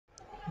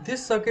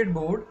This circuit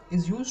board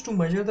is used to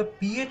measure the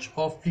pH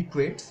of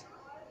liquids.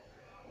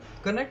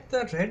 Connect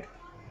the red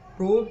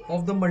probe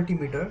of the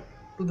multimeter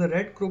to the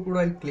red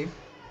crocodile clip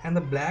and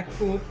the black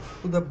probe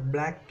to the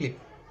black clip.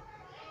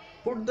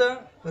 Put the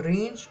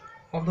range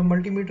of the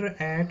multimeter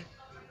at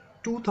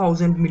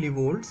 2000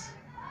 millivolts.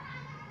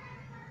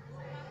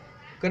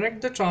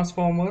 Connect the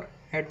transformer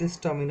at this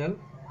terminal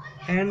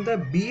and the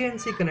B and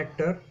C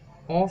connector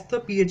of the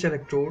pH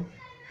electrode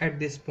at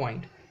this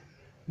point.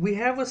 We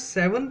have a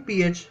 7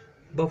 pH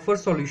buffer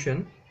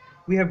solution.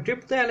 We have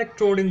dipped the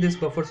electrode in this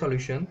buffer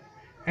solution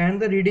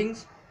and the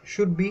readings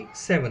should be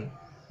 7.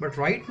 But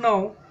right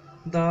now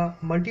the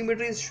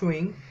multimeter is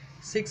showing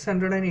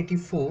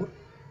 684.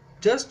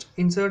 Just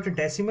insert a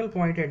decimal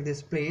point at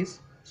this place.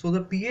 So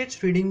the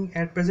pH reading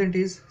at present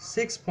is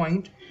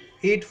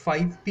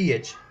 6.85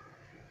 pH.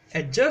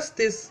 Adjust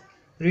these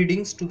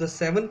readings to the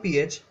 7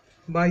 pH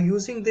by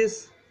using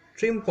this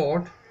trim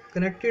pot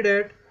connected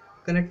at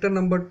connector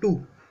number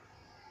 2.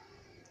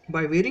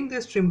 By wearing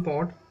this trim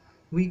pot,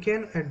 we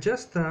can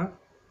adjust the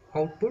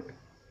output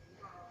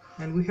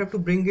and we have to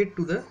bring it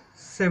to the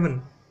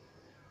 7.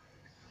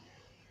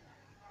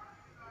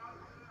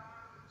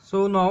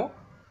 So now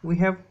we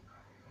have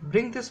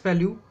bring this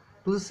value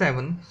to the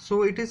 7.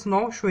 So it is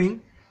now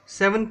showing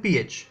 7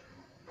 pH.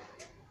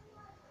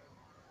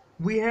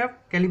 We have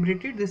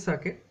calibrated this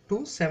circuit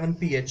to 7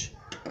 pH.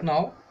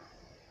 Now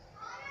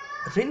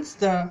rinse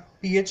the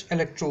pH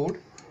electrode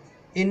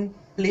in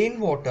plain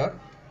water.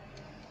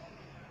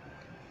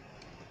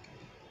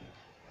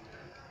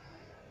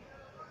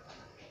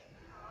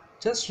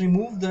 Just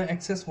remove the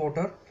excess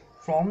water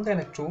from the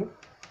electrode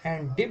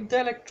and dip the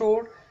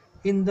electrode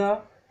in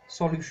the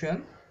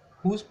solution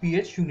whose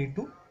pH you need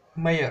to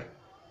measure.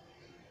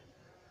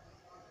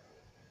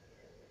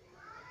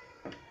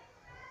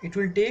 It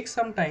will take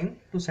some time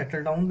to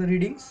settle down the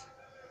readings.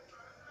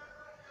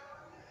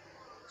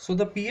 So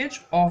the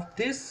pH of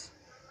this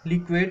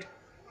liquid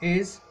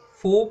is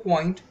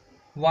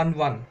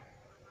 4.11.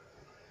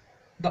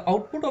 The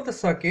output of the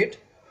circuit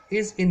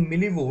is in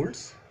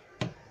millivolts,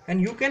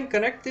 and you can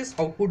connect this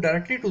output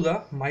directly to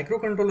the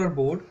microcontroller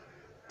board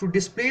to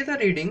display the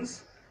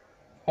readings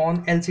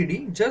on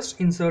LCD. Just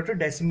insert a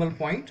decimal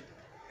point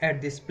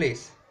at this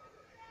place.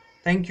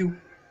 Thank you.